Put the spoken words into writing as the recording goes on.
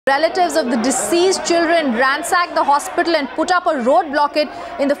Relatives of the deceased children ransacked the hospital and put up a road blockade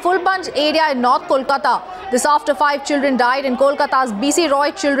in the Fulbanj area in North Kolkata. This after 5 children died in Kolkata's BC Roy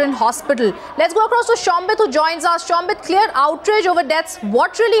Children's Hospital. Let's go across to Shambit, who joins us. Shambit, clear outrage over deaths.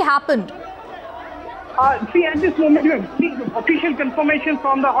 What really happened? See, at this moment, you have seen official confirmation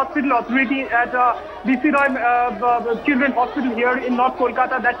from the hospital authority at BC Roy Children's Hospital here in North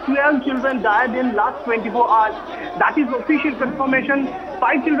Kolkata that 12 children died in last 24 hours. That is official confirmation.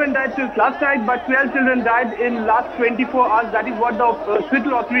 5 children died since last night, but 12 children died in last 24 hours. That is what the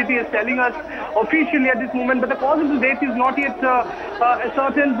hospital authority is telling us officially at this moment. But the cause of the death is not yet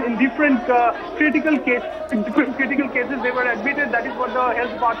ascertained. In different critical cases, they were admitted. That is what the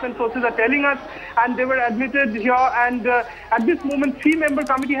health department sources are telling us. And they were admitted here. And at this moment, 3-member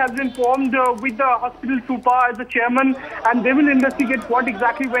committee has been formed with the hospital super as the chairman, and they will investigate what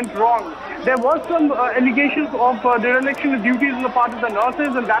exactly went wrong. There was some allegations of dereliction of duties on the part of the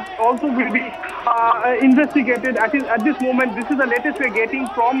nurses, and that also will be investigated. At this moment, this is the latest we are getting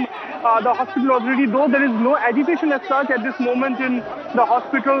from the hospital authority. Though there is no agitation as such at this moment in the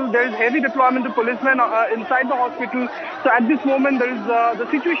hospital, there is heavy deployment of policemen inside the hospital. So at this moment, there is the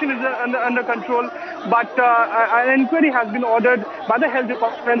situation is under control. But an inquiry has been ordered by the health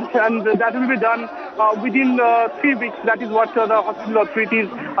department, and that will be done within 3 weeks. That is what the hospital authorities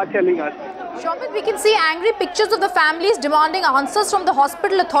are telling us. Shambit, we can see angry pictures of the families demanding answers from the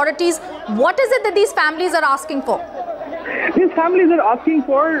hospital authorities. What is it that these families are asking for? These families are asking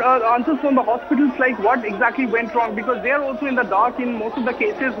for answers from the hospitals, like what exactly went wrong, because they are also in the dark in most of the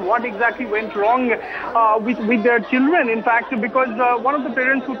cases what exactly went wrong with their children. In fact, because one of the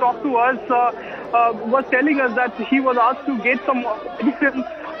parents who talked to us was telling us that he was asked to get some medicine,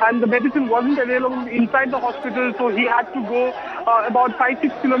 and the medicine wasn't available inside the hospital, so he had to go about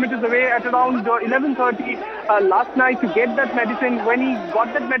 5-6 kilometers away at around 11:30 last night to get that medicine. When he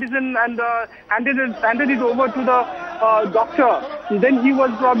got that medicine and handed it over to the doctor, then he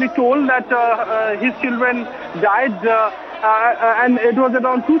was probably told that his children died, and it was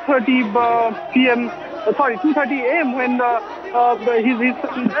around 2:30 a.m. when his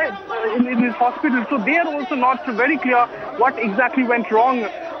son died in his hospital. So they are also not very clear what exactly went wrong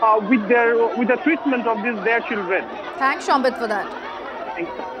with the treatment of their children. Thanks, Shambit, for that.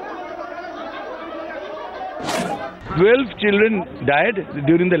 Thanks. 12 children died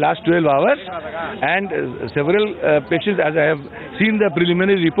during the last 12 hours, and several patients, as I have seen the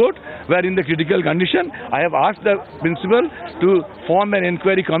preliminary report, were in the critical condition. I have asked the principal to form an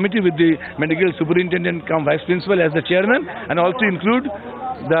inquiry committee with the medical superintendent cum vice principal as the chairman, and also include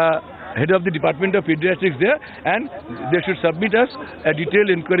the head of the Department of Pediatrics there, and they should submit us a detailed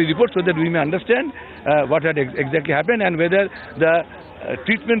inquiry report so that we may understand what had exactly happened and whether the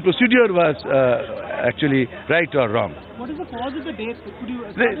treatment procedure was actually right or wrong. What is the cause of the death?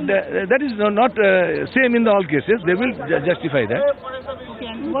 That is not same in all cases. They will justify that. Okay,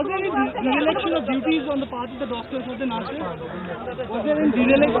 and was there any dereliction of duties on the part of the doctors or the nurses? Was there any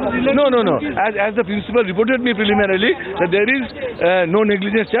dereliction? No. As the principal reported me preliminarily that there is no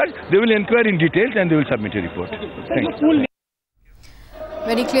negligence charge, they will inquire in details and they will submit a report. Thank you.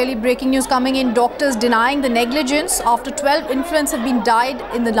 Very clearly breaking news coming in. Doctors denying the negligence after 12 infants have been died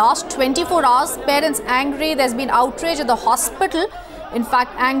in the last 24 hours. Parents angry. There's been outrage at the hospital. In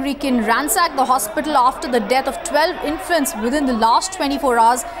fact, angry kin ransacked the hospital after the death of 12 infants within the last 24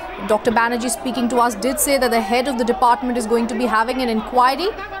 hours. Dr. Banerjee, speaking to us, did say that the head of the department is going to be having an inquiry.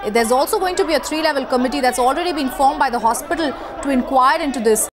 There's also going to be a 3-level committee that's already been formed by the hospital to inquire into this.